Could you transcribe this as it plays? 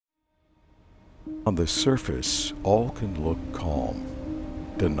On the surface, all can look calm,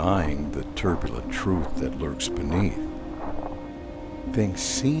 denying the turbulent truth that lurks beneath. Things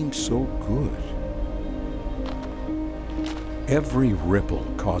seem so good. Every ripple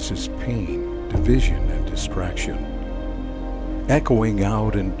causes pain, division, and distraction, echoing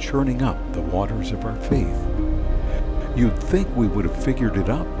out and churning up the waters of our faith. You'd think we would have figured it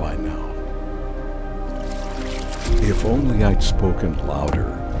out by now. If only I'd spoken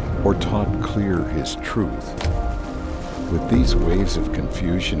louder or taught clear his truth. Would these waves of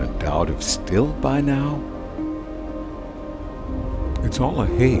confusion and doubt have stilled by now? It's all a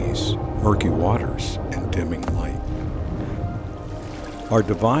haze, murky waters, and dimming light. Our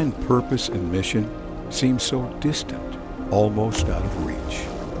divine purpose and mission seem so distant, almost out of reach.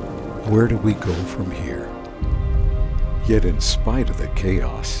 Where do we go from here? Yet in spite of the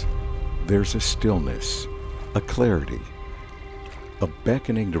chaos, there's a stillness, a clarity, a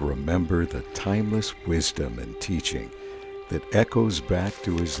beckoning to remember the timeless wisdom and teaching that echoes back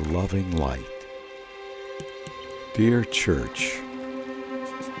to his loving light. Dear Church,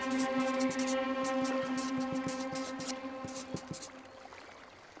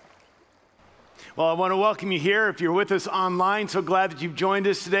 well, I want to welcome you here. If you're with us online, so glad that you've joined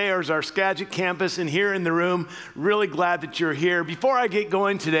us today, or as our Skagit campus and here in the room, really glad that you're here. Before I get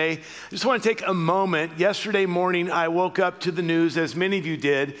going today, I just want to take a moment. Yesterday morning, I woke up to the news, as many of you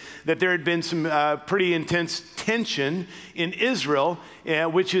did, that there had been some pretty intense tension in Israel,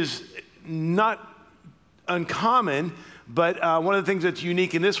 which is not uncommon. But one of the things that's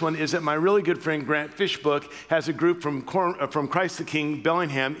unique in this one is that my really good friend Grant Fishbook has a group from Christ the King,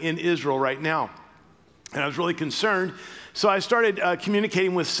 Bellingham, in Israel right now. And I was really concerned. So I started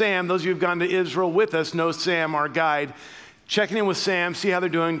communicating with Sam. Those of you who've gone to Israel with us know Sam, our guide. Checking in with Sam, see how they're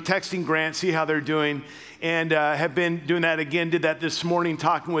doing, texting Grant, see how they're doing, and have been doing that again, did that this morning,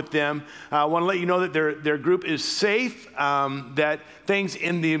 talking with them. I want to let you know that their group is safe, that things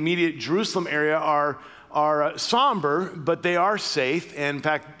in the immediate Jerusalem area are somber, but they are safe. And in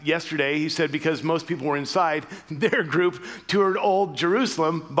fact, yesterday he said because most people were inside, their group toured Old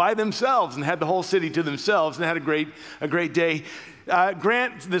Jerusalem by themselves and had the whole city to themselves and had a great day.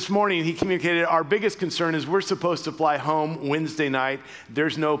 Grant, this morning, he communicated our biggest concern is we're supposed to fly home Wednesday night.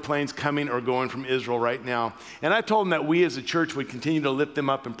 There's no planes coming or going from Israel right now. And I told him that we as a church would continue to lift them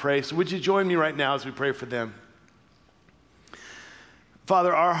up and pray. So would you join me right now as we pray for them?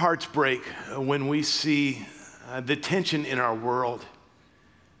 Father, our hearts break when we see the tension in our world.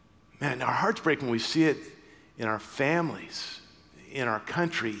 Man, our hearts break when we see it in our families, in our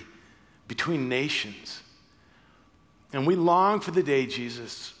country, between nations. And we long for the day,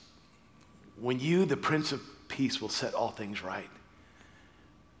 Jesus, when you, the Prince of Peace, will set all things right.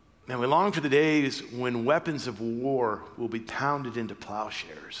 Man, we long for the days when weapons of war will be pounded into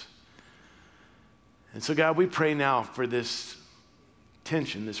plowshares. And so, God, we pray now for this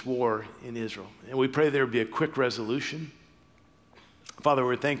tension, this war in Israel. And we pray there would be a quick resolution. Father,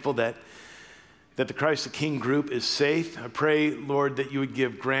 we're thankful that the Christ the King group is safe. I pray, Lord, that you would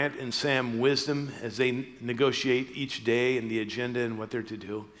give Grant and Sam wisdom as they negotiate each day and the agenda and what they're to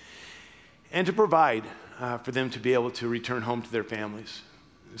do, and to provide for them to be able to return home to their families.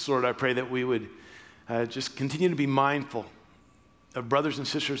 So, Lord, I pray that we would just continue to be mindful of brothers and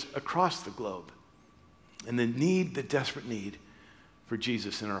sisters across the globe and the desperate need for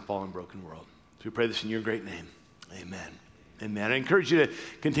Jesus in our fallen, broken world. So we pray this in your great name. Amen. Amen. I encourage you to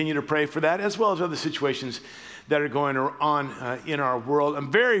continue to pray for that, as well as other situations that are going on in our world.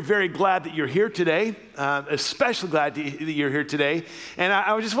 I'm very, very glad that you're here today, especially glad that you're here today. And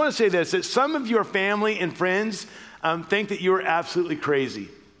I just want to say this, that some of your family and friends think that you're absolutely crazy.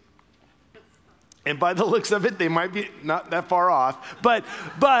 And by the looks of it, they might be not that far off. But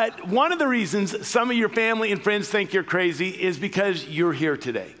one of the reasons some of your family and friends think you're crazy is because you're here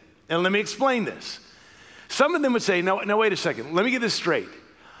today. And let me explain this. Some of them would say, no, wait a second. Let me get this straight.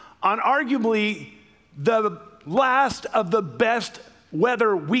 On arguably the last of the best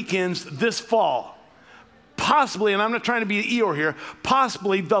weather weekends this fall, possibly, and I'm not trying to be an Eeyore here,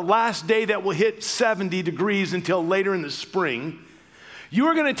 possibly the last day that will hit 70 degrees until later in the spring, you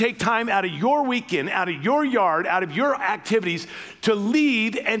are going to take time out of your weekend, out of your yard, out of your activities to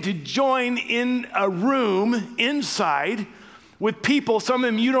lead and to join in a room inside with people, some of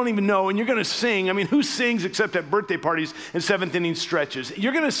them you don't even know, and you're going to sing. I mean, who sings except at birthday parties and seventh inning stretches?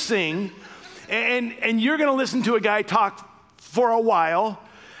 You're going to sing, and you're going to listen to a guy talk for a while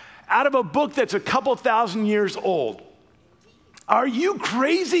out of a book that's a couple thousand years old. Are you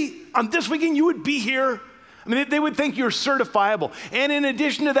crazy? On this weekend, you would be here? I mean, they would think you're certifiable. And in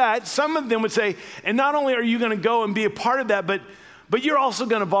addition to that, some of them would say, and not only are you going to go and be a part of that, but but you're also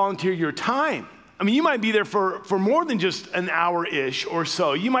going to volunteer your time. I mean, you might be there for more than just an hour-ish or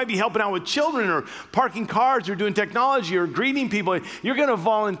so. You might be helping out with children or parking cars or doing technology or greeting people. You're going to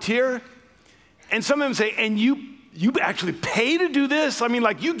volunteer. And some of them say, and you actually pay to do this? I mean,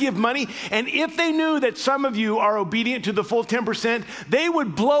 like you give money. And if they knew that some of you are obedient to the full 10%, they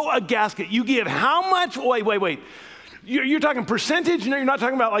would blow a gasket. You give how much? Wait. You're talking percentage? No, you're not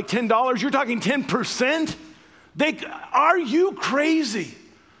talking about like $10. You're talking 10%? Are you crazy?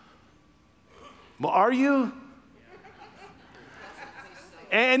 Well, are you?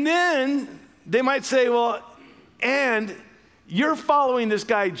 And then they might say, well, and you're following this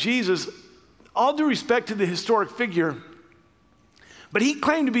guy, Jesus, all due respect to the historic figure, but he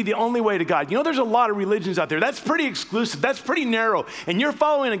claimed to be the only way to God. You know, there's a lot of religions out there. That's pretty exclusive. That's pretty narrow. And you're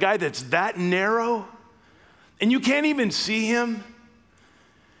following a guy that's that narrow, and you can't even see him.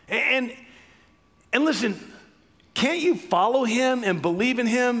 And listen, can't you follow him and believe in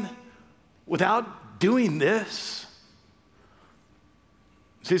him without doing this?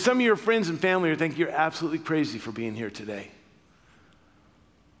 See, some of your friends and family are thinking you're absolutely crazy for being here today.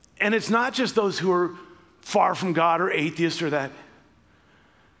 And it's not just those who are far from God or atheists or that.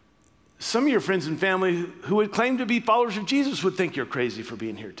 Some of your friends and family who would claim to be followers of Jesus would think you're crazy for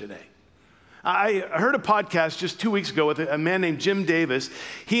being here today. I heard a podcast just 2 weeks ago with a man named Jim Davis.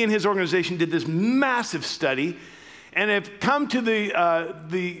 He and his organization did this massive study and have come to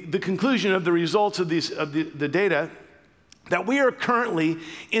the conclusion of the results of the data that we are currently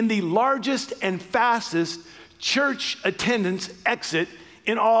in the largest and fastest church attendance exit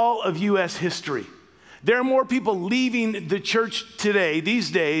in all of U.S. history. There are more people leaving the church today,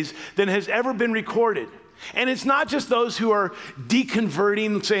 these days, than has ever been recorded. And it's not just those who are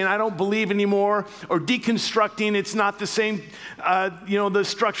deconverting, saying, I don't believe anymore, or deconstructing. It's not the same, the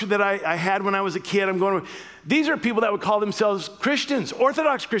structure that I had when I was a kid. These are people that would call themselves Christians,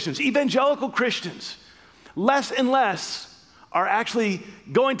 Orthodox Christians, evangelical Christians. Less and less are actually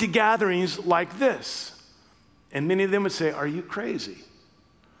going to gatherings like this. And many of them would say, are you crazy?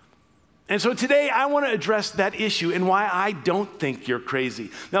 And so today I want to address that issue and why I don't think you're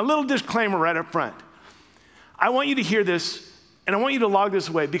crazy. Now, a little disclaimer right up front. I want you to hear this, and I want you to log this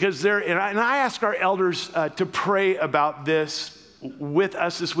away, because and I ask our elders to pray about this with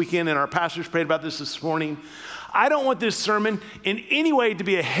us this weekend, and our pastors prayed about this morning. I don't want this sermon in any way to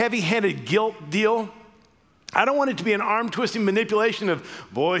be a heavy-handed guilt deal. I don't want it to be an arm-twisting manipulation of,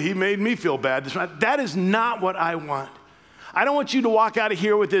 boy, he made me feel bad. That is not what I want. I don't want you to walk out of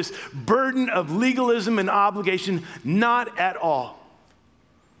here with this burden of legalism and obligation, not at all.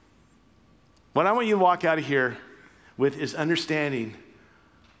 What I want you to walk out of here with is understanding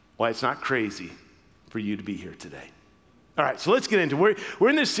why it's not crazy for you to be here today. All right, so let's get into it. We're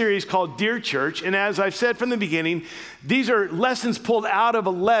in this series called Dear Church, and as I've said from the beginning, these are lessons pulled out of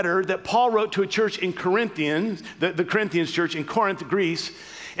a letter that Paul wrote to a church in Corinthians, the Corinthians church in Corinth, Greece,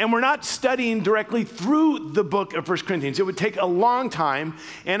 and we're not studying directly through the book of 1 Corinthians. It would take a long time,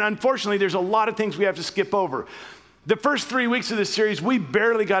 and unfortunately, there's a lot of things we have to skip over. The first 3 weeks of this series, we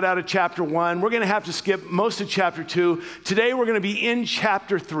barely got out of chapter 1. We're going to have to skip most of chapter 2. Today, we're going to be in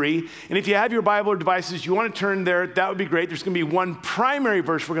chapter 3. And if you have your Bible or devices, you want to turn there, that would be great. There's going to be one primary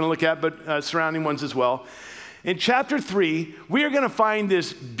verse we're going to look at, but surrounding ones as well. In chapter 3, we are going to find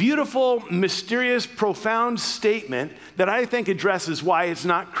this beautiful, mysterious, profound statement that I think addresses why it's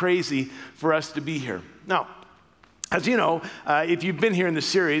not crazy for us to be here. Now, as you know, if you've been here in the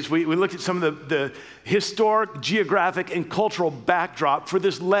series, we looked at some of the historic, geographic, and cultural backdrop for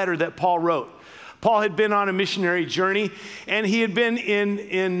this letter that Paul wrote. Paul had been on a missionary journey, and he had been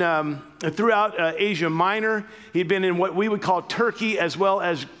throughout Asia Minor. He'd been in what we would call Turkey as well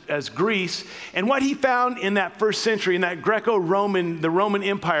as Greece. And what he found in that first century, in that Greco-Roman, the Roman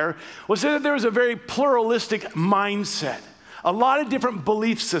Empire, was that there was a very pluralistic mindset. A lot of different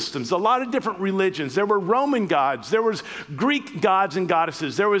belief systems, a lot of different religions. There were Roman gods, there was Greek gods and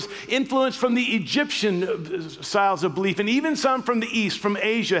goddesses, there was influence from the Egyptian styles of belief, and even some from the East, from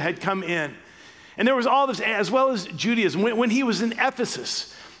Asia, had come in. And there was all this, as well as Judaism. When he was in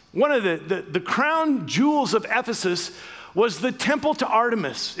Ephesus, one of the crown jewels of Ephesus was the temple to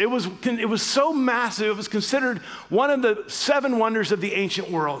Artemis. It was so massive, it was considered one of the 7 wonders of the ancient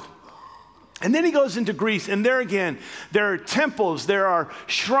world. And then he goes into Greece, and there again, there are temples, there are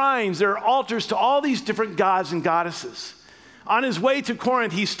shrines, there are altars to all these different gods and goddesses. On his way to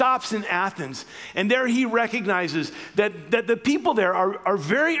Corinth, he stops in Athens, and there he recognizes that the people there are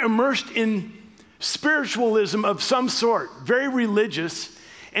very immersed in spiritualism of some sort, very religious,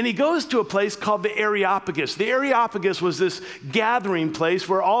 And he goes to a place called the Areopagus. The Areopagus was this gathering place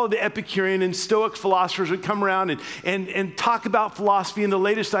where all of the Epicurean and Stoic philosophers would come around and talk about philosophy and the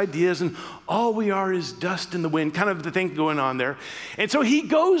latest ideas, and all we are is dust in the wind, kind of the thing going on there. And so he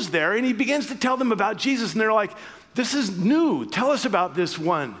goes there and he begins to tell them about Jesus, and they're like, this is new. Tell us about this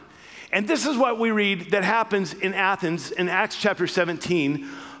one. And this is what we read that happens in Athens in Acts chapter 17.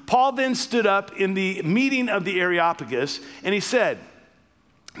 Paul then stood up in the meeting of the Areopagus, and he said,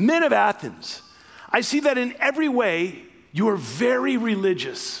 men of Athens, I see that in every way you are very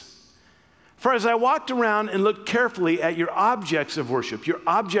religious. For as I walked around and looked carefully at your objects of worship,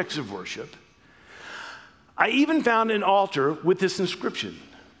 I even found an altar with this inscription,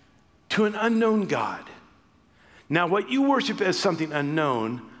 to an unknown God. Now what you worship as something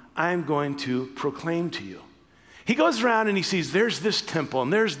unknown, I am going to proclaim to you. He goes around and he sees there's this temple,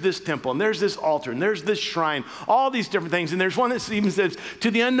 and there's this temple, and there's this altar, and there's this shrine, all these different things. And there's one that even says,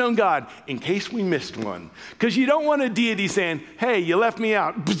 to the unknown God, in case we missed one. Because you don't want a deity saying, hey, you left me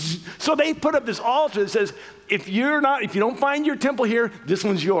out. So they put up this altar that says, if you don't find your temple here, this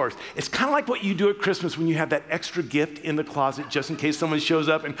one's yours. It's kind of like what you do at Christmas when you have that extra gift in the closet just in case someone shows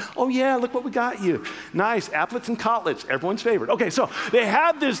up and, oh yeah, look what we got you. Nice, applets and cotlets, everyone's favorite. Okay, so they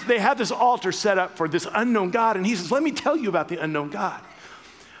have this altar set up for this unknown God, and he says, let me tell you about the unknown God.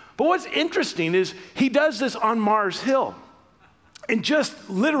 But what's interesting is he does this on Mars Hill. And just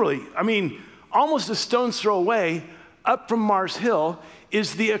literally, almost a stone's throw away, up from Mars Hill,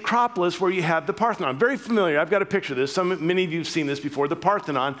 is the Acropolis where you have the Parthenon. Very familiar, I've got a picture of this. Many of you have seen this before, the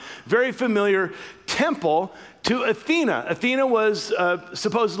Parthenon. Very familiar temple to Athena. Athena was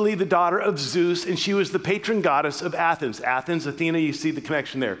supposedly the daughter of Zeus, and she was the patron goddess of Athens. Athens, Athena, you see the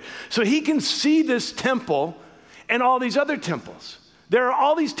connection there. So he can see this temple and all these other temples. There are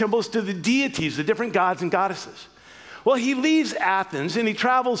all these temples to the deities, the different gods and goddesses. Well, he leaves Athens and he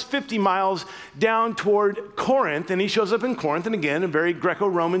travels 50 miles down toward Corinth, and he shows up in Corinth, and again, a very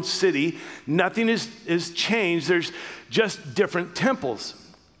Greco-Roman city. Nothing is changed. There's just different temples.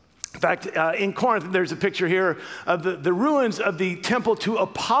 In fact, in Corinth, there's a picture here of the ruins of the temple to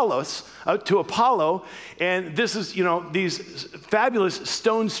Apollo, and this is, these fabulous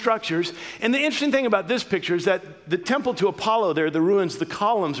stone structures. And the interesting thing about this picture is that the temple to Apollo there, the ruins, the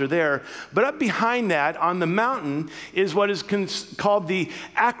columns are there, but up behind that on the mountain is what is called the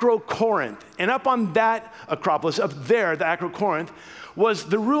Acrocorinth. And up on that Acropolis, up there, the Acrocorinth,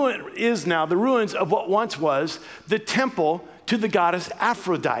 is now the ruins of what once was the temple to the goddess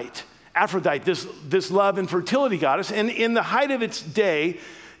Aphrodite. Aphrodite, this love and fertility goddess. And in the height of its day,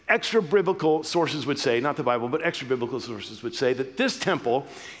 extra-biblical sources would say, not the Bible, but extra-biblical sources would say that this temple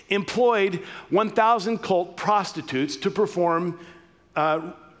employed 1,000 cult prostitutes to perform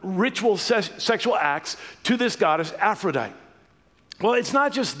ritual sexual acts to this goddess Aphrodite. Well, it's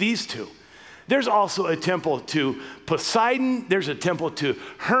not just these two. There's also a temple to Poseidon. There's a temple to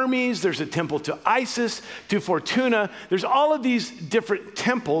Hermes. There's a temple to Isis, to Fortuna. There's all of these different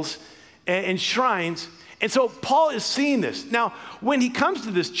temples and shrines. And so Paul is seeing this. Now, when he comes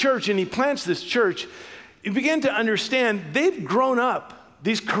to this church and he plants this church, you begin to understand they've grown up.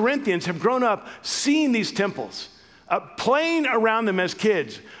 These Corinthians have grown up seeing these temples, playing around them as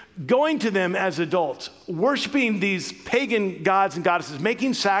kids, going to them as adults, worshiping these pagan gods and goddesses,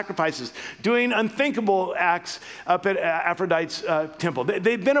 making sacrifices, doing unthinkable acts up at Aphrodite's temple.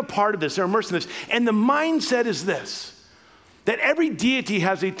 They've been a part of this. They're immersed in this. And the mindset is this, that every deity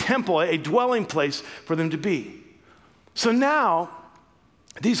has a temple, a dwelling place for them to be. So now,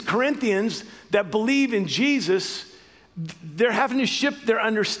 these Corinthians that believe in Jesus, they're having to shift their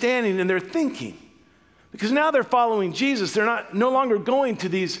understanding and their thinking. Because now they're following Jesus. They're no longer going to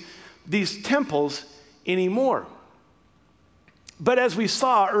these temples anymore. But as we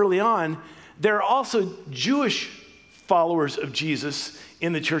saw early on, there are also Jewish followers of Jesus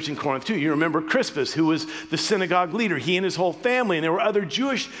in the church in Corinth too. You remember Crispus, who was the synagogue leader, he and his whole family, and there were other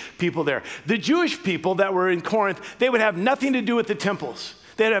Jewish people there. The Jewish people that were in Corinth, they would have nothing to do with the temples.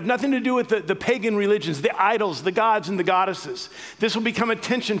 They'd have nothing to do with the pagan religions, the idols, the gods, and the goddesses. This will become a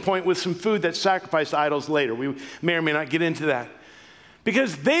tension point with some food that sacrificed idols later. We may or may not get into that.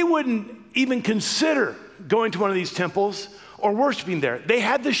 Because they wouldn't even consider going to one of these temples or worshiping there. They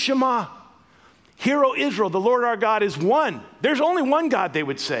had the Shema. Hear, O Israel, the Lord our God is one. There's only one God, they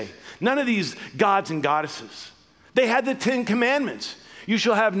would say. None of these gods and goddesses. They had the 10 Commandments. You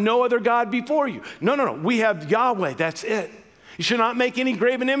shall have no other God before you. No. We have Yahweh. That's it. You should not make any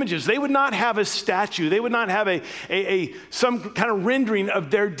graven images. They would not have a statue. They would not have some kind of rendering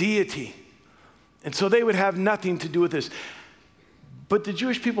of their deity. And so they would have nothing to do with this. But the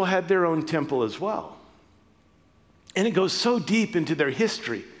Jewish people had their own temple as well. And it goes so deep into their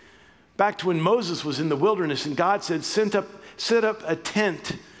history. Back to when Moses was in the wilderness and God said, set up a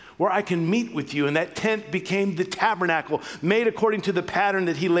tent where I can meet with you. And that tent became the tabernacle, made according to the pattern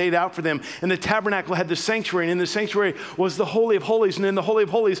that he laid out for them. And the tabernacle had the sanctuary, and in the sanctuary was the Holy of Holies, and in the Holy of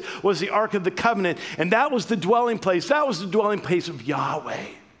Holies was the Ark of the Covenant. And that was the dwelling place. That was the dwelling place of Yahweh.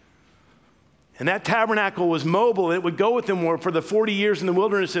 And that tabernacle was mobile. It would go with them for the 40 years in the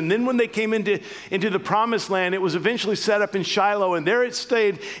wilderness. And then when they came into the promised land, it was eventually set up in Shiloh. And there it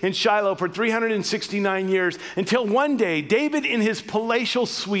stayed in Shiloh for 369 years until one day, David in his palatial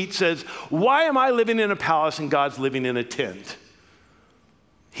suite says, why am I living in a palace and God's living in a tent?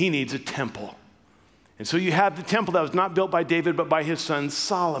 He needs a temple. And so you have the temple that was not built by David, but by his son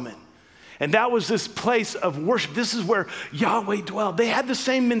Solomon. And that was this place of worship. This is where Yahweh dwelled. They had the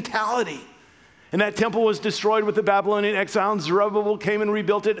same mentality. And that temple was destroyed with the Babylonian exile, and Zerubbabel came and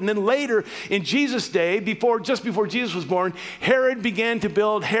rebuilt it. And then later, in Jesus' day, just before Jesus was born, Herod began to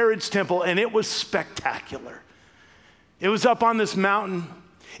build Herod's temple, and it was spectacular. It was up on this mountain.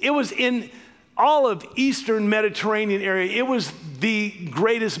 It was in all of Eastern Mediterranean area. It was the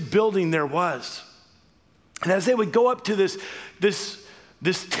greatest building there was. And as they would go up to this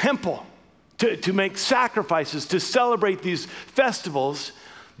temple to make sacrifices, to celebrate these festivals,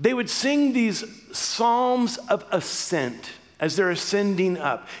 they would sing these psalms of ascent as they're ascending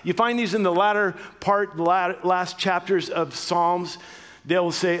up. You find these in the latter part, the last chapters of Psalms.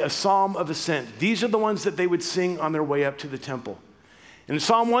 They'll say a psalm of ascent. These are the ones that they would sing on their way up to the temple. In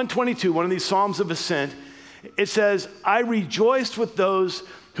Psalm 122, one of these psalms of ascent, it says, I rejoiced with those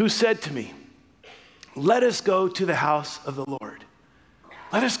who said to me, let us go to the house of the Lord.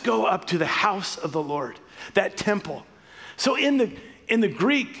 Let us go up to the house of the Lord, that temple. So in the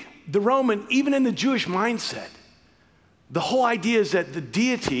Greek, the Roman, even in the Jewish mindset, the whole idea is that the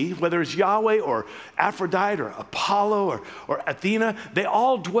deity, whether it's Yahweh or Aphrodite or Apollo or Athena, they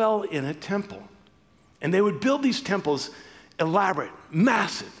all dwell in a temple. And they would build these temples elaborate,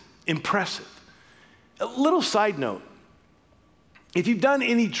 massive, impressive. A little side note, if you've done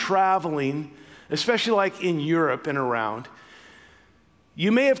any traveling, especially like in Europe and around,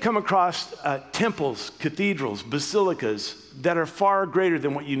 you may have come across temples, cathedrals, basilicas that are far greater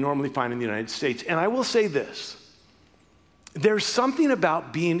than what you normally find in the United States. And I will say this, there's something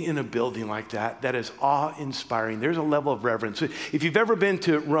about being in a building like that is awe-inspiring. There's a level of reverence. If you've ever been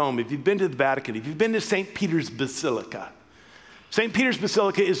to Rome, if you've been to the Vatican, if you've been to St. Peter's Basilica, St. Peter's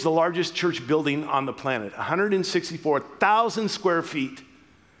Basilica is the largest church building on the planet, 164,000 square feet.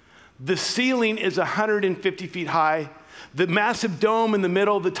 The ceiling is 150 feet high. The massive dome in the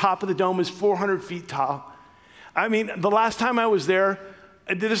middle, the top of the dome is 400 feet tall. I mean, the last time I was there,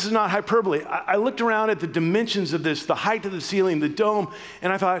 this is not hyperbole. I looked around at the dimensions of this, the height of the ceiling, the dome,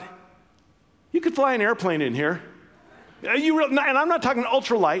 and I thought, you could fly an airplane in here. And I'm not talking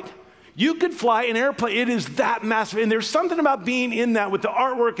ultralight. You could fly an airplane. It is that massive. And there's something about being in that with the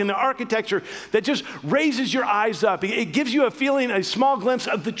artwork and the architecture that just raises your eyes up. It gives you a feeling, a small glimpse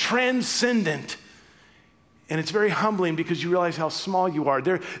of the transcendent. And it's very humbling because you realize how small you are.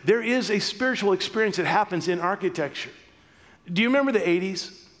 There is a spiritual experience that happens in architecture. Do you remember the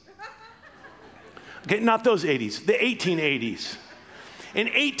 80s? Okay, not those 80s, the 1880s. In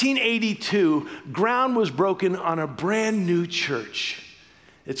 1882, ground was broken on a brand new church.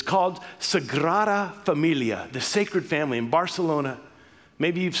 It's called Sagrada Familia, the Sacred Family in Barcelona.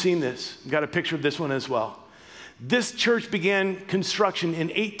 Maybe you've seen this. You've got a picture of this one as well. This church began construction in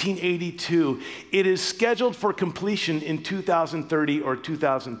 1882. It is scheduled for completion in 2030 or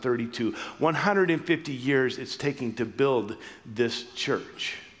 2032. 150 years it's taking to build this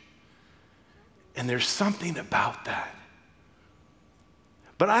church. And there's something about that.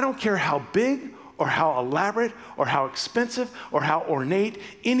 But I don't care how big or how elaborate or how expensive or how ornate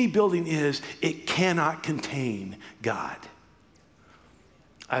any building is, it cannot contain God.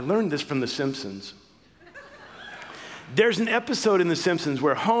 I learned this from The Simpsons. There's an episode in The Simpsons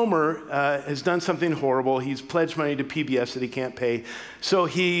where Homer has done something horrible. He's pledged money to PBS that he can't pay. So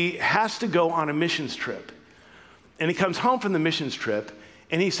he has to go on a missions trip. And he comes home from the missions trip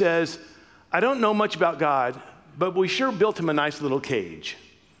and he says, I don't know much about God, but we sure built him a nice little cage.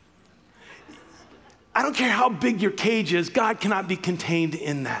 I don't care how big your cage is, God cannot be contained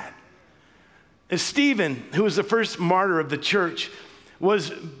in that. As Stephen, who was the first martyr of the church, was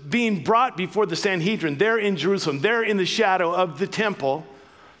being brought before the Sanhedrin there in Jerusalem, there in the shadow of the temple.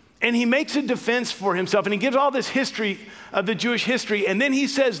 And he makes a defense for himself, and he gives all this history of the Jewish history. And then he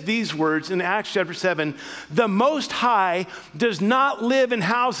says these words in Acts chapter 7, the Most High does not live in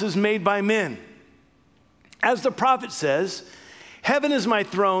houses made by men. As the prophet says, Heaven is my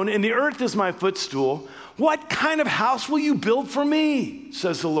throne and the earth is my footstool. What kind of house will you build for me,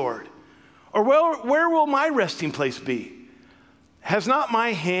 says the Lord? Or where will my resting place be? Has not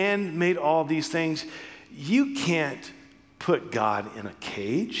my hand made all these things? You can't put God in a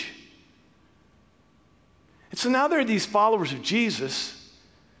cage. And so now there are these followers of Jesus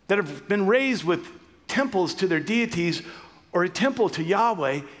that have been raised with temples to their deities or a temple to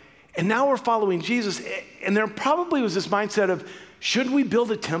Yahweh, and now we're following Jesus. And there probably was this mindset of, shouldn't we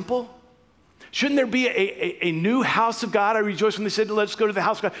build a temple? Shouldn't there be a new house of God? I rejoice when they said, let's go to the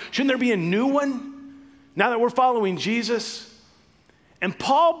house of God. Shouldn't there be a new one now that we're following Jesus? And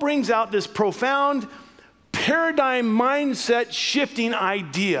Paul brings out this profound paradigm mindset shifting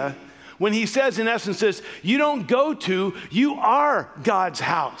idea when he says, in essence, this, you don't go to, you are God's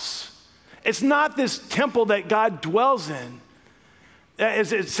house. It's not this temple that God dwells in.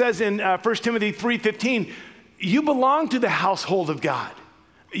 As it says in 1 Timothy 3:15, you belong to the household of God.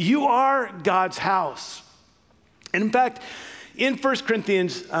 You are God's house. And in fact, in 1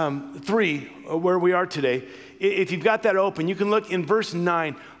 Corinthians 3, where we are today, if you've got that open, you can look in verse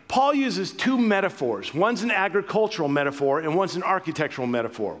 9. Paul uses two metaphors. One's an agricultural metaphor and one's an architectural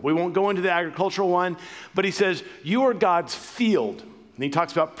metaphor. We won't go into the agricultural one, but he says, you are God's field. And he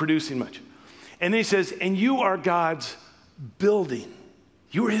talks about producing much. And then he says, and you are God's building.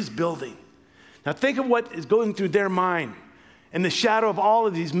 You are his building. Now think of what is going through their mind and the shadow of all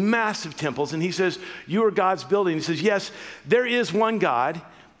of these massive temples. And he says, you are God's building. He says, yes, there is one God.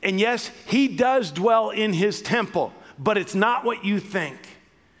 And yes, he does dwell in his temple, but it's not what you think.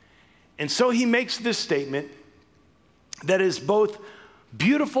 And so he makes this statement that is both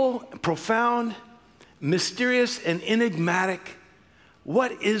beautiful, profound, mysterious, and enigmatic.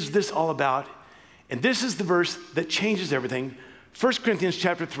 What is this all about? And this is the verse that changes everything. 1 Corinthians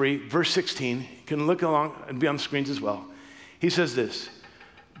chapter 3, verse 16. You can look along and be on the screens as well. He says this,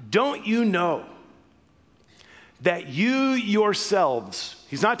 don't you know that you yourselves,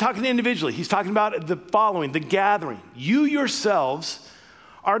 he's not talking individually, he's talking about the following, the gathering. You yourselves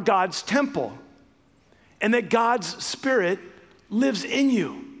are God's temple, and that God's Spirit lives in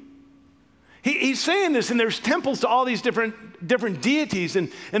you. He's saying this, and there's temples to all these different deities,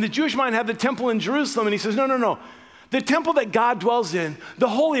 and the Jewish mind have the temple in Jerusalem, and he says, no. The temple that God dwells in, the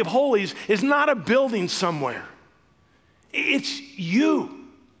Holy of Holies, is not a building somewhere. It's you.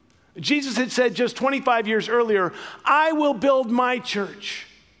 Jesus had said just 25 years earlier, I will build my church.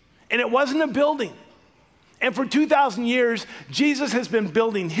 And it wasn't a building. And for 2,000 years, Jesus has been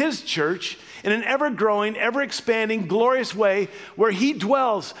building his church in an ever-growing, ever-expanding, glorious way where he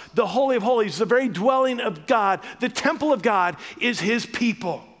dwells, the Holy of Holies, the very dwelling of God. The temple of God is his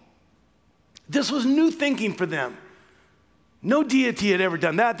people. This was new thinking for them. No deity had ever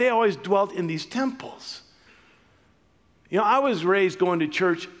done that. They always dwelt in these temples. You know, I was raised going to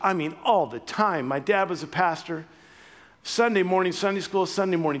church, all the time. My dad was a pastor. Sunday morning, Sunday school,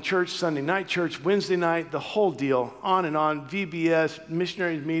 Sunday morning church, Sunday night church, Wednesday night, the whole deal, on and on, VBS,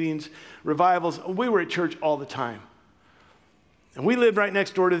 missionary meetings, revivals. We were at church all the time. And we lived right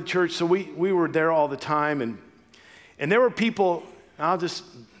next door to the church, so we were there all the time. And there were people, I'll just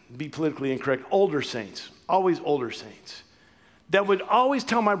be politically incorrect, older saints, always older saints, that would always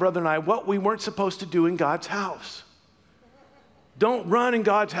tell my brother and I what we weren't supposed to do in God's house. Don't run in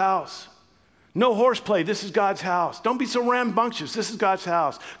God's house. No horseplay, this is God's house. Don't be so rambunctious, this is God's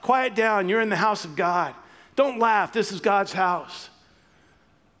house. Quiet down, you're in the house of God. Don't laugh, this is God's house.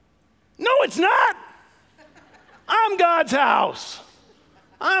 No, it's not. I'm God's house.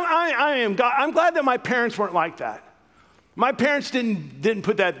 I am God. I'm glad that my parents weren't like that. My parents didn't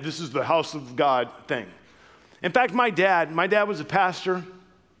put that, this is the house of God thing. In fact, my dad was a pastor.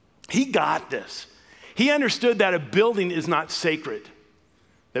 He got this. He understood that a building is not sacred,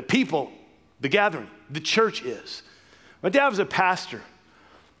 that people, the gathering, the church is. My dad was a pastor,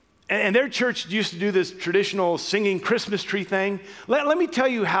 and their church used to do this traditional singing Christmas tree thing. Let me tell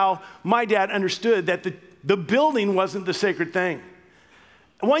you how my dad understood that the building wasn't the sacred thing.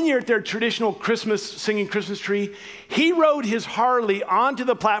 One year at their traditional singing Christmas tree, he rode his Harley onto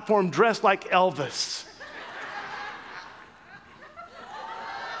the platform dressed like Elvis.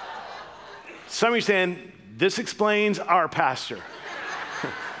 Some of you are saying, this explains our pastor.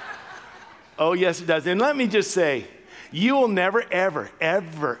 Oh, yes, it does. And let me just say, you will never, ever,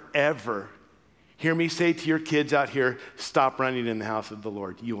 ever, ever hear me say to your kids out here, stop running in the house of the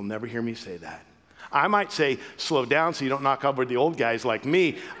Lord. You will never hear me say that. I might say, slow down so you don't knock over the old guys like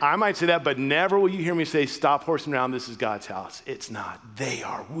me. I might say that, but never will you hear me say, stop horsing around, this is God's house. It's not. They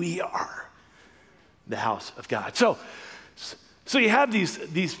are. We are the house of God. So So you have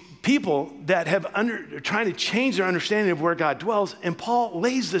these people that have trying to change their understanding of where God dwells, and Paul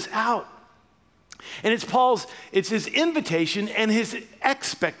lays this out. And it's his invitation and his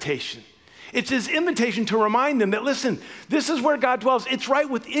expectation. It's his invitation to remind them that, listen, this is where God dwells. It's right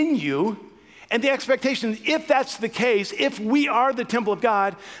within you. And the expectation, if that's the case, if we are the temple of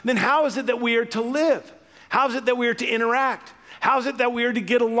God, then how is it that we are to live? How is it that we are to interact? How is it that we are to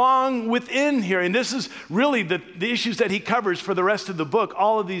get along within here? And this is really the issues that he covers for the rest of the book,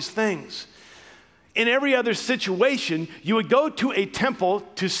 all of these things. In every other situation, you would go to a temple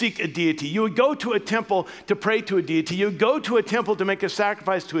to seek a deity. You would go to a temple to pray to a deity. You would go to a temple to make a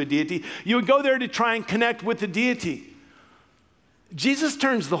sacrifice to a deity. You would go there to try and connect with the deity. Jesus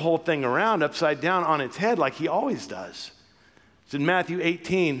turns the whole thing around upside down on its head like he always does. It's in Matthew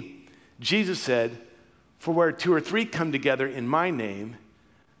 18. Jesus said, "For where 2 or 3 come together in my name,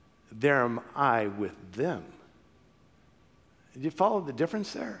 there am I with them." Did you follow the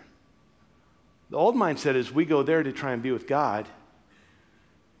difference there? The old mindset is we go there to try and be with God.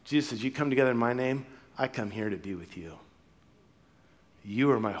 Jesus says, you come together in my name, I come here to be with you.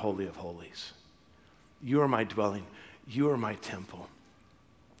 You are my holy of holies. You are my dwelling. You are my temple.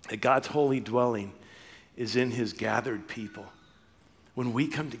 And God's holy dwelling is in his gathered people. When we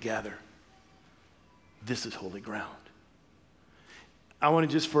come together, this is holy ground. I want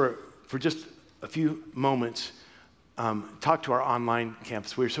to just for just a few moments talk to our online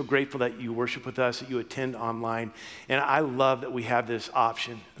campus. We're so grateful that you worship with us, that you attend online. And I love that we have this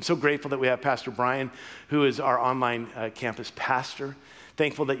option. I'm so grateful that we have Pastor Brian, who is our online campus pastor.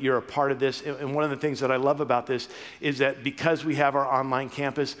 Thankful that you're a part of this. And one of the things that I love about this is that because we have our online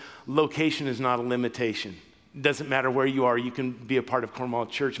campus, location is not a limitation. It doesn't matter where you are, you can be a part of Cornwall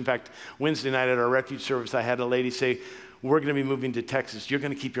Church. In fact, Wednesday night at our refuge service, I had a lady say, we're going to be moving to Texas. You're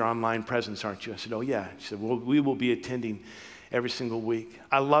going to keep your online presence, aren't you? I said, oh, yeah. She said, well, we will be attending every single week.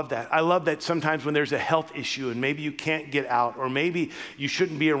 I love that. I love that sometimes when there's a health issue and maybe you can't get out, or maybe you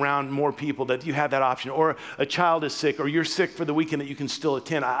shouldn't be around more people, that you have that option, or a child is sick, or you're sick for the weekend, that you can still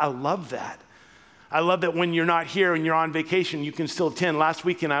attend. I love that. I love that when you're not here and you're on vacation, you can still attend. Last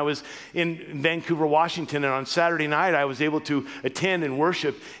weekend, I was in Vancouver, Washington, and on Saturday night, I was able to attend and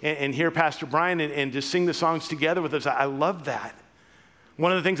worship and hear Pastor Brian and just sing the songs together with us. I love that.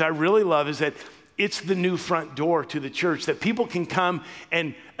 One of the things I really love is that it's the new front door to the church, that people can come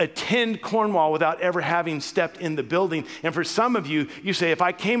and attend Cornwall without ever having stepped in the building. And for some of you, you say, if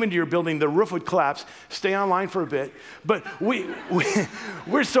I came into your building, the roof would collapse. Stay online for a bit. But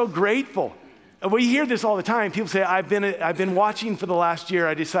we're so grateful. We hear this all the time. People say, I've been watching for the last year.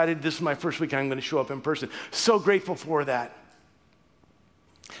 I decided this is my first week. I'm going to show up in person. So grateful for that.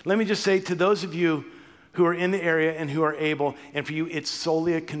 Let me just say to those of you who are in the area and who are able, and for you it's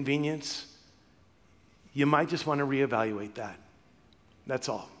solely a convenience, you might just want to reevaluate that. That's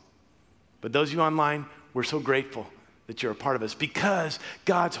all. But those of you online, we're so grateful that you're a part of us, because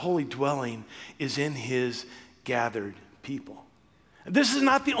God's holy dwelling is in his gathered people. This is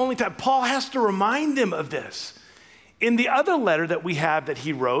not the only time. Paul has to remind them of this. In the other letter that we have that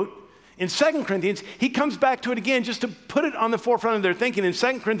he wrote, in 2 Corinthians, he comes back to it again just to put it on the forefront of their thinking. In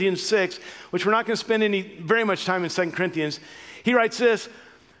 2 Corinthians 6, which we're not going to spend very much time in 2 Corinthians, he writes this: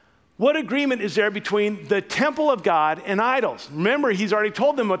 what agreement is there between the temple of God and idols? Remember, he's already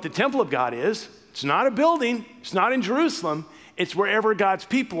told them what the temple of God is. It's not a building. It's not in Jerusalem. It's wherever God's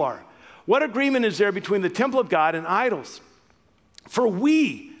people are. What agreement is there between the temple of God and idols? For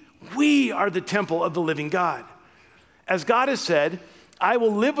we are the temple of the living God. As God has said, I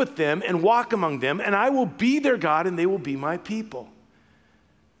will live with them and walk among them, and I will be their God, and they will be my people.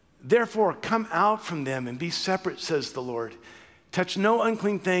 Therefore, come out from them and be separate, says the Lord. Touch no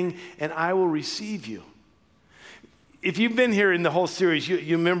unclean thing, and I will receive you. If you've been here in the whole series,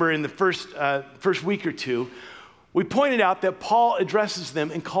 you remember in the first week or two, we pointed out that Paul addresses them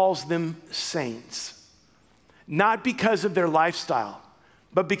and calls them saints. Not because of their lifestyle,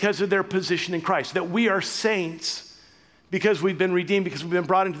 but because of their position in Christ. That we are saints because we've been redeemed, because we've been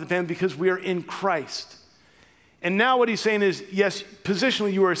brought into the family, because we are in Christ. And now what he's saying is, yes,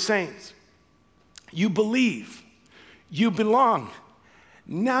 positionally you are saints. You believe. You belong.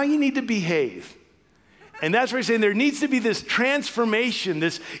 Now you need to behave. And that's where he's saying there needs to be this transformation,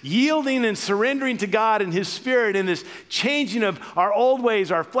 this yielding and surrendering to God and his Spirit, and this changing of our old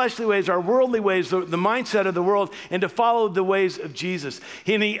ways, our fleshly ways, our worldly ways, the mindset of the world, and to follow the ways of Jesus.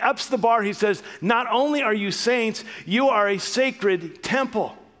 And he ups the bar. He says, not only are you saints, you are a sacred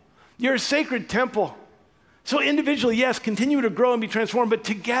temple. You're a sacred temple. So individually, yes, continue to grow and be transformed, but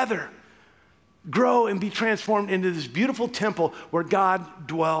together, grow and be transformed into this beautiful temple where God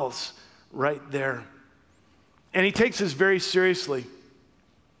dwells right there. And he takes this very seriously.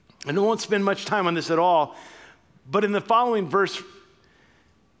 And I won't spend much time on this at all, but in the following verse,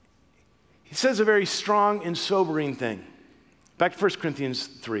 he says a very strong and sobering thing. Back to 1 Corinthians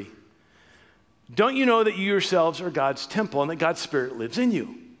 3. Don't you know that you yourselves are God's temple and that God's Spirit lives in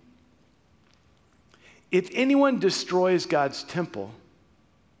you? If anyone destroys God's temple,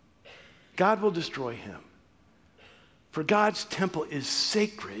 God will destroy him. For God's temple is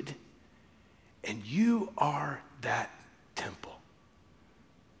sacred, and you are that temple.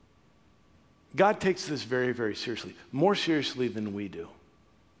 God takes this very, very seriously, more seriously than we do.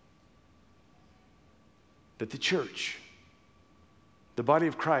 That the church, the body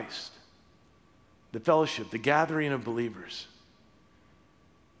of Christ, the fellowship, the gathering of believers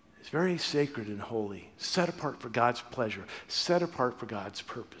is very sacred and holy, set apart for God's pleasure, set apart for God's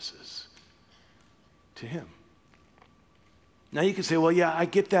purposes to him. Now you can say, well, yeah, I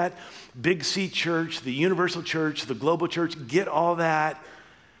get that. Big C church, the universal church, the global church, get all that.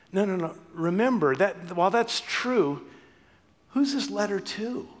 No. Remember that while that's true, who's this letter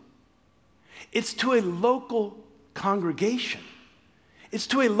to? It's to a local congregation. It's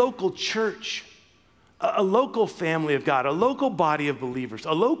to a local church, a local family of God, a local body of believers,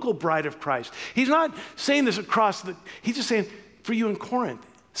 a local bride of Christ. He's not saying this he's just saying for you in Corinth.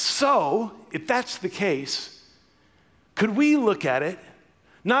 So, if that's the case, could we look at it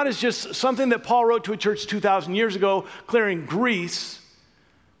not as just something that Paul wrote to a church 2,000 years ago, clearing Greece,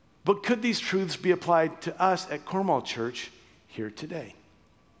 but could these truths be applied to us at Cornwall Church here today?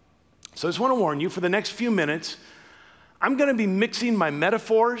 So I just want to warn you, for the next few minutes, I'm going to be mixing my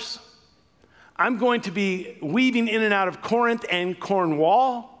metaphors. I'm going to be weaving in and out of Corinth and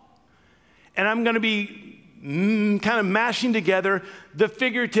Cornwall, and I'm going to be kind of mashing together the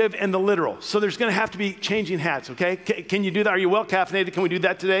figurative and the literal. So there's going to have to be changing hats, okay? Can you do that? Are you well caffeinated? Can we do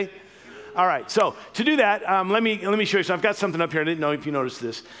that today? All right, so to do that, let me show you. So I've got something up here. I didn't know if you noticed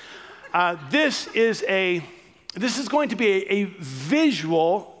this. This is going to be a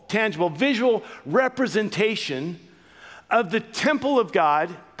visual, tangible, visual representation of the temple of God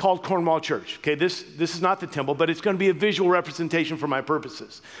called Cornwall Church. Okay, this is not the temple, but it's going to be a visual representation for my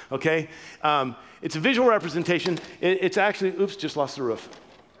purposes. Okay, it's a visual representation. It's actually, oops, just lost the roof.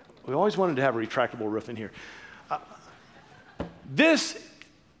 We always wanted to have a retractable roof in here. This,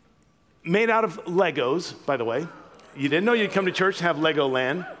 made out of Legos, by the way. You didn't know you'd come to church and have Lego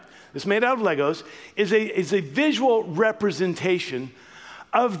land. This made out of Legos is a visual representation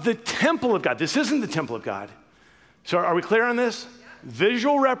of the temple of God. This isn't the temple of God. So are we clear on this?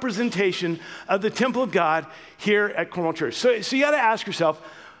 Visual representation of the temple of God here at Cornwall Church. So you got to ask yourself,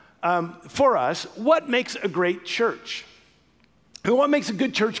 for us, what makes a great church? And what makes a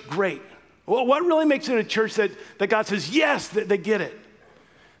good church great? Well, what really makes it a church that God says, yes, that they get it?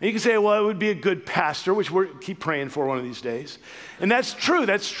 And you can say, well, it would be a good pastor, which we keep praying for one of these days. And that's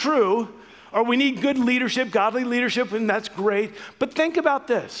true. Or we need good leadership, godly leadership, and that's great. But think about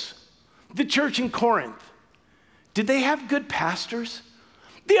this. The church in Corinth, did they have good pastors?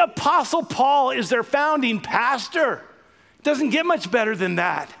 The Apostle Paul is their founding pastor. It doesn't get much better than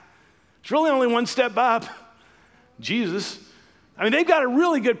that. It's really only one step up. Jesus. I mean, they've got a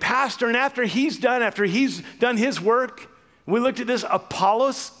really good pastor, and after he's done his work, we looked at this,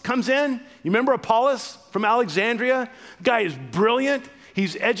 Apollos comes in. You remember Apollos from Alexandria? The guy is brilliant.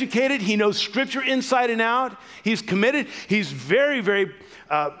 He's educated. He knows Scripture inside and out. He's committed. He's very, very,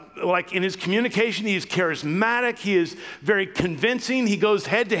 like in his communication, he is charismatic. He is very convincing. He goes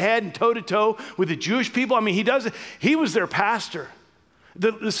head to head and toe to toe with the Jewish people. I mean, he was their pastor.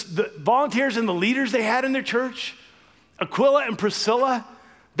 The volunteers and the leaders they had in their church, Aquila and Priscilla,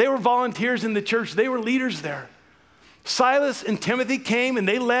 they were volunteers in the church. They were leaders there. Silas and Timothy came and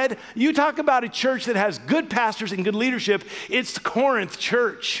they led. You talk about a church that has good pastors and good leadership, it's the Corinth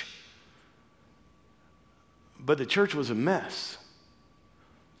church. But the church was a mess.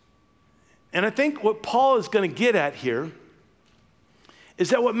 And I think what Paul is going to get at here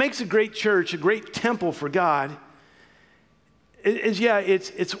is that what makes a great church, a great temple for God,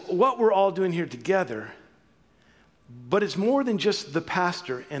 it's what we're all doing here together, but it's more than just the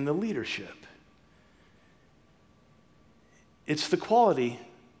pastor and the leadership. It's the quality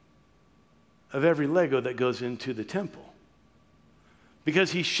of every Lego that goes into the temple.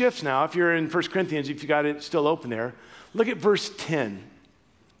 Because he shifts now. If you're in 1 Corinthians, if you got it still open there, look at verse 10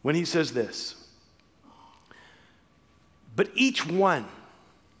 when he says this. But each one.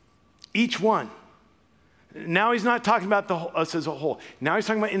 Now he's not talking about us as a whole. Now he's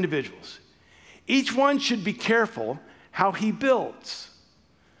talking about individuals. Each one should be careful how he builds.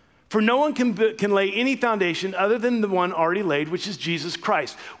 For no one can lay any foundation other than the one already laid, which is Jesus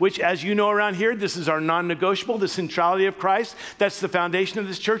Christ, which, as you know around here, this is our non-negotiable, the centrality of Christ. That's the foundation of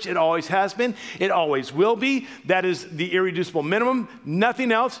this church. It always has been. It always will be. That is the irreducible minimum.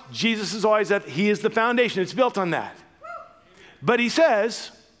 Nothing else. Jesus is always that. He is the foundation. It's built on that. But he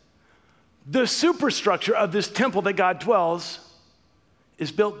says, the superstructure of this temple that God dwells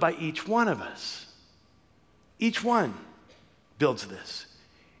is built by each one of us. Each one builds this.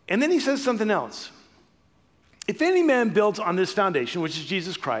 And then he says something else. If any man builds on this foundation, which is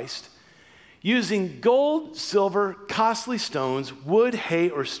Jesus Christ, using gold, silver, costly stones, wood, hay,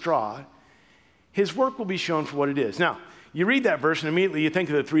 or straw, his work will be shown for what it is. Now, you read that verse and immediately you think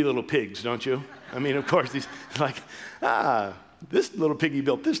of the three little pigs, don't you? I mean, of course, he's like, this little piggy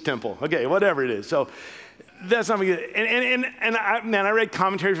built this temple. Okay, whatever it is. So that's not good. And I read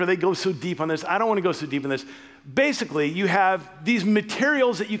commentaries where they go so deep on this. I don't want to go so deep in this. Basically, you have these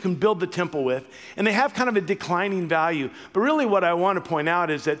materials that you can build the temple with, and they have kind of a declining value. But really what I want to point out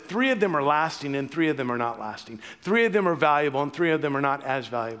is that 3 of them are lasting and 3 of them are not lasting. 3 of them are valuable and 3 of them are not as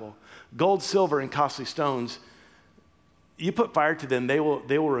valuable. Gold, silver, and costly stones, you put fire to them, they will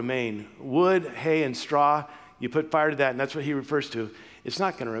remain. Wood, hay, and straw, you put fire to that, and that's what he refers to. It's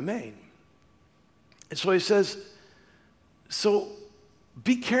not going to remain. And so he says, so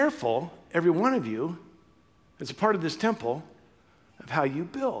be careful, every one of you, as a part of this temple, of how you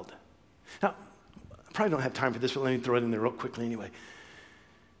build. Now, I probably don't have time for this, but let me throw it in there real quickly anyway.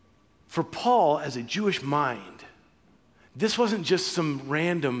 For Paul, as a Jewish mind, this wasn't just some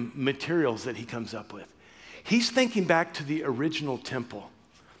random materials that he comes up with. He's thinking back to the original temple.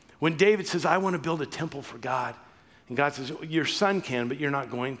 When David says, I want to build a temple for God, and God says, your son can, but you're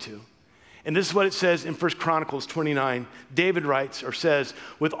not going to. And this is what it says in 1 Chronicles 29. David writes or says,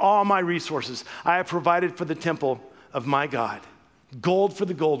 with all my resources, I have provided for the temple of my God. Gold for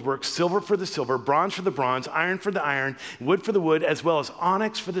the gold work, silver for the silver, bronze for the bronze, iron for the iron, wood for the wood, as well as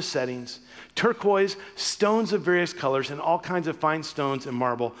onyx for the settings, turquoise, stones of various colors, and all kinds of fine stones and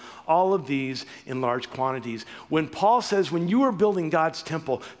marble, all of these in large quantities. When Paul says, when you are building God's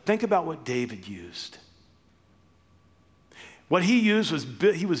temple, think about what David used. What he used was,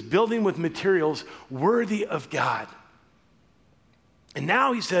 he was building with materials worthy of God. And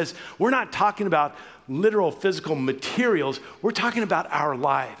now he says, we're not talking about literal physical materials, we're talking about our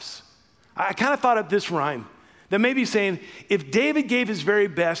lives. I kind of thought of this rhyme that may be saying, if David gave his very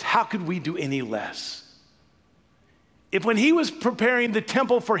best, how could we do any less? If when he was preparing the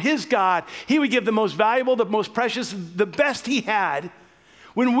temple for his God, he would give the most valuable, the most precious, the best he had,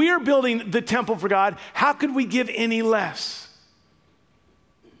 when we are building the temple for God, how could we give any less?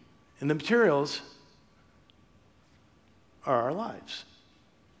 And the materials are our lives.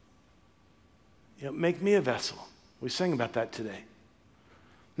 You know, make me a vessel. We sang about that today.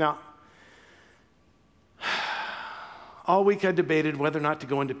 Now, all week I debated whether or not to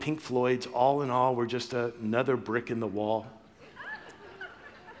go into Pink Floyd's All in All, we're just another brick in the wall.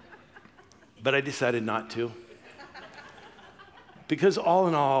 But I decided not to. Because all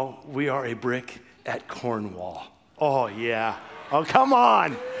in all, we are a brick at Cornwall. Oh, yeah. Oh, come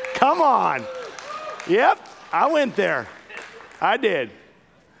on. Come on. Yep, I went there. I did.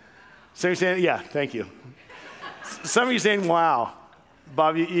 So you're saying, yeah, thank you. Some of you are saying, wow,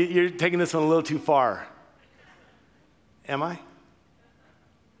 Bob, you're taking this one a little too far. Am I?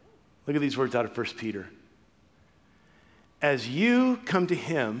 Look at these words out of 1 Peter. As you come to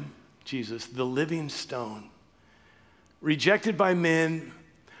him, Jesus, the living stone, rejected by men,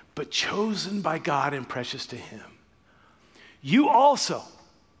 but chosen by God and precious to him. You also,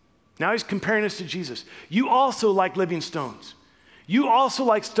 now he's comparing us to Jesus, you also like living stones. You also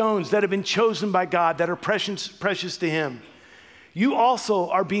like stones that have been chosen by God, that are precious to him. You also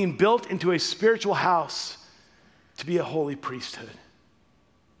are being built into a spiritual house to be a holy priesthood.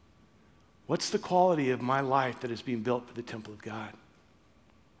 What's the quality of my life that is being built for the temple of God?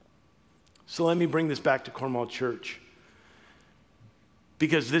 So let me bring this back to Cornwall Church.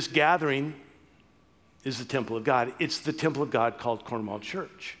 Because this gathering is the temple of God. It's the temple of God called Cornwall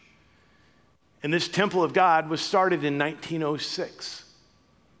Church. And this temple of God was started in 1906.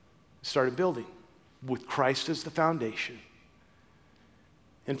 Started building with Christ as the foundation.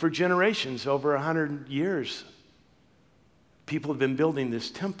 And for generations, over 100 years, people have been building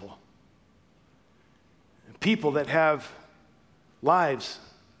this temple. People that have lives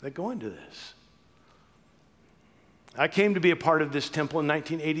that go into this. I came to be a part of this temple in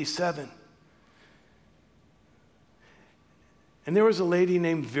 1987. And there was a lady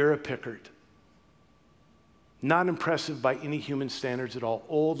named Vera Pickert. Not impressive by any human standards at all.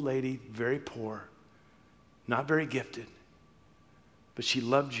 Old lady, very poor, not very gifted. but she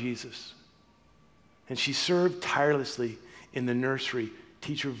loved Jesus. And she served tirelessly in the nursery,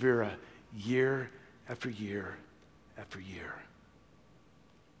 Teacher Vera, year after year after year.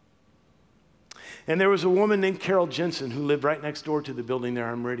 And there was a woman named Carol Jensen who lived right next door to the building there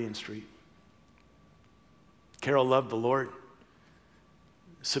on Meridian Street. Carol loved the Lord,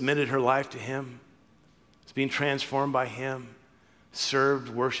 submitted her life to him, was being transformed by him, served,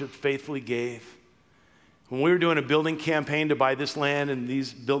 worshiped, faithfully gave. When we were doing a building campaign to buy this land and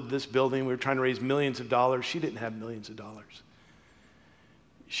build this building, we were trying to raise millions of dollars. She didn't have millions of dollars.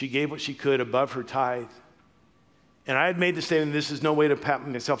 She gave what she could above her tithe. And I had made the statement, this is no way to pat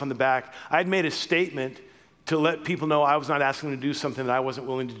myself on the back. I had made a statement to let people know I was not asking them to do something that I wasn't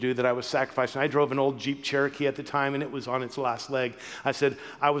willing to do, that I was sacrificing. I drove an old Jeep Cherokee at the time, and it was on its last leg. I said,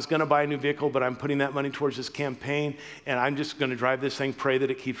 I was going to buy a new vehicle, but I'm putting that money towards this campaign, and I'm just going to drive this thing, pray that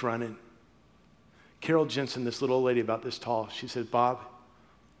it keeps running. Carol Jensen, this little old lady about this tall, she said, Bob,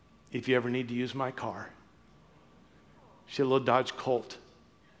 if you ever need to use my car. She had a little Dodge Colt.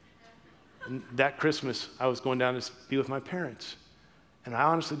 And that Christmas, I was going down to be with my parents. And I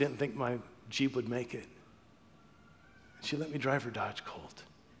honestly didn't think my Jeep would make it. She let me drive her Dodge Colt.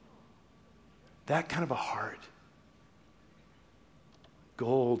 That kind of a heart.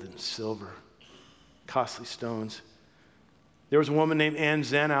 Gold and silver, costly stones. There was a woman named Anne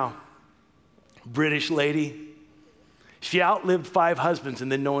Zanow, British lady. She outlived 5 husbands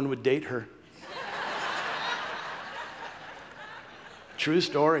and then no one would date her. True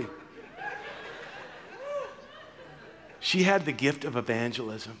story. She had the gift of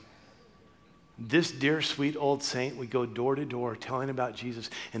evangelism. This dear, sweet old saint would go door to door telling about Jesus.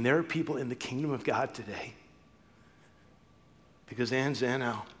 And there are people in the kingdom of God today because Anne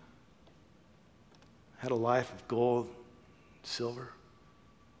Zanow had a life of gold, silver,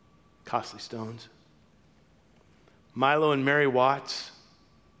 costly stones. Milo and Mary Watts.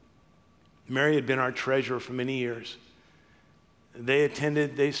 Mary had been our treasurer for many years. They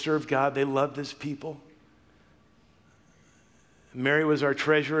attended, they served God, they loved this people. Mary was our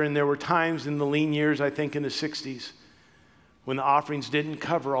treasurer, and there were times in the lean years, I think in the 60s, when the offerings didn't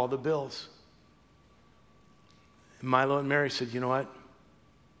cover all the bills. And Milo and Mary said, you know what?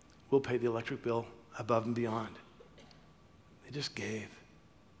 We'll pay the electric bill above and beyond. They just gave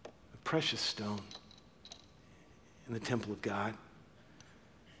a precious stone in the temple of God.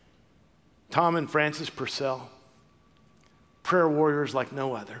 Tom and Frances Purcell, prayer warriors like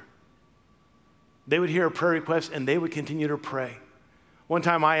no other. They would hear a prayer request and they would continue to pray. One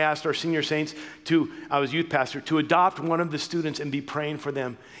time I asked our senior saints I was youth pastor, to adopt one of the students and be praying for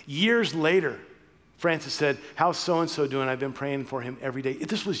them. Years later, Francis said, how's so-and-so doing? I've been praying for him every day.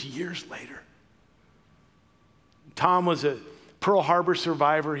 This was years later. Tom was a Pearl Harbor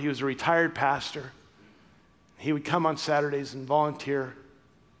survivor. He was a retired pastor. He would come on Saturdays and volunteer.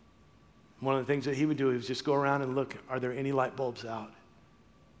 One of the things that he would do was just go around and look, are there any light bulbs out?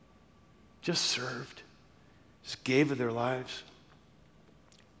 Just served, just gave of their lives.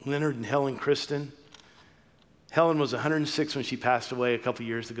 Leonard and Helen Kristen. Helen was 106 when she passed away a couple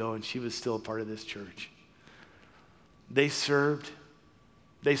years ago, and she was still a part of this church. They served,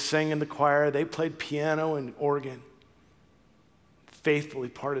 they sang in the choir, they played piano and organ, faithfully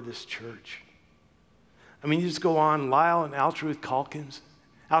part of this church. I mean, you just go on, Lyle and Altruth Calkins.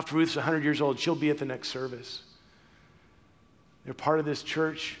 Altruth's 100 years old, she'll be at the next service. They're part of this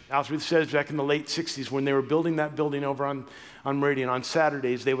church. Altruth says back in the late 60s when they were building that building over on Meridian, on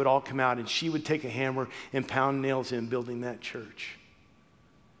Saturdays, they would all come out and she would take a hammer and pound nails in building that church.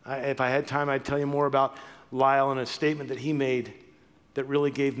 If I had time, I'd tell you more about Lyle and a statement that he made that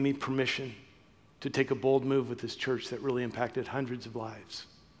really gave me permission to take a bold move with this church that really impacted hundreds of lives.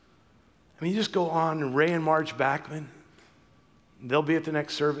 I mean, you just go on, and Ray and Marge Backman, they'll be at the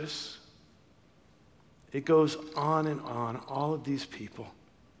next service. It goes on and on, all of these people.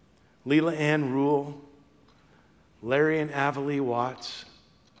 Leela Ann Rule, Larry and Avalee Watts,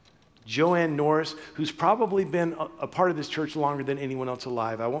 Joanne Norris, who's probably been a part of this church longer than anyone else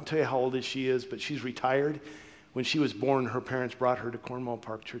alive. I won't tell you how old she is, but she's retired. When she was born, her parents brought her to Cornwall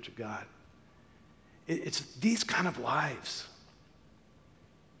Park Church of God. It's these kind of lives.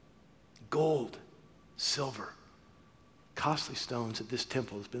 Gold, silver, costly stones that this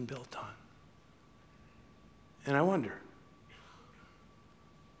temple has been built on. And I wonder,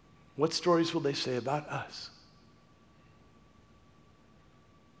 what stories will they say about us?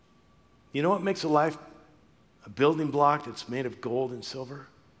 You know what makes a life a building block that's made of gold and silver?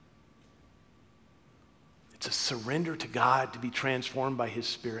 It's a surrender to God to be transformed by His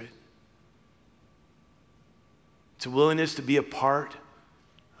Spirit. It's a willingness to be a part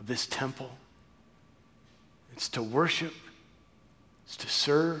of this temple. It's to worship It's to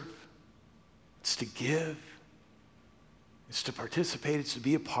serve. It's to give. It's to participate. It's to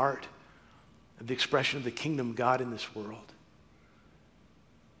be a part of the expression of the kingdom of God in this world.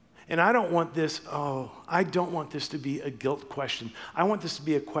 And I don't want this to be a guilt question. I want this to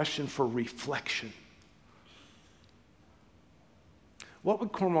be a question for reflection. What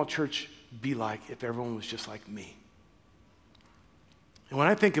would Cornwall Church be like if everyone was just like me? And when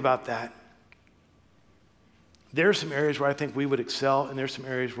I think about that, there are some areas where I think we would excel, and there's some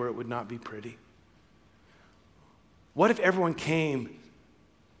areas where it would not be pretty. What if everyone came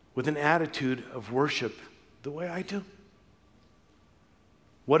with an attitude of worship the way I do?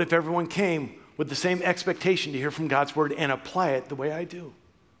 What if everyone came with the same expectation to hear from God's word and apply it the way I do?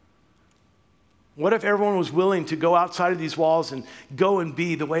 What if everyone was willing to go outside of these walls and go and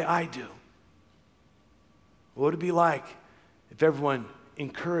be the way I do? What would it be like if everyone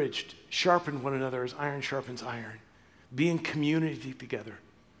encouraged, sharpened one another as iron sharpens iron, be in community together,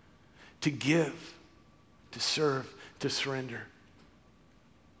 to give, to serve, to surrender?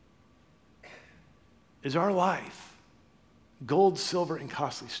 Is our life gold, silver, and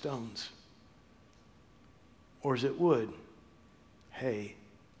costly stones? Or is it wood, hay,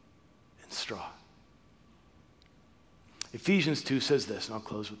 and straw? Ephesians 2 says this, and I'll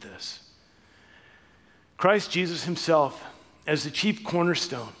close with this. Christ Jesus himself as the chief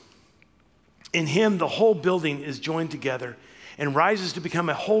cornerstone. In him, the whole building is joined together and rises to become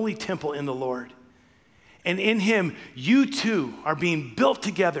a holy temple in the Lord. And in him, you too are being built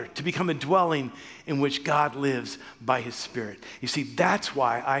together to become a dwelling in which God lives by his Spirit. You see, that's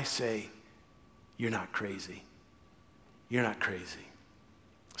why I say, you're not crazy. You're not crazy.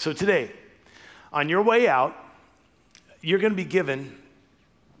 So today, on your way out, you're going to be given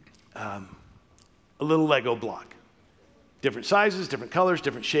a little Lego block. Different sizes, different colors,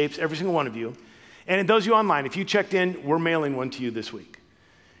 different shapes, every single one of you. And those of you online, if you checked in, we're mailing one to you this week.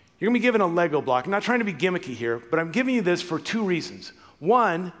 You're going to be given a Lego block. I'm not trying to be gimmicky here, but I'm giving you this for two reasons.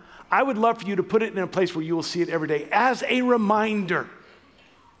 One, I would love for you to put it in a place where you will see it every day as a reminder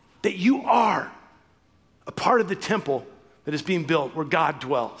that you are a part of the temple that is being built where God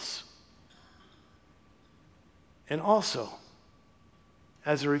dwells. And also,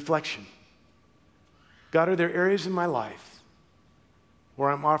 as a reflection, God, are there areas in my life where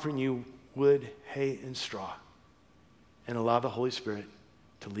I'm offering you wood, hay, and straw, and allow the Holy Spirit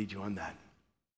to lead you on that?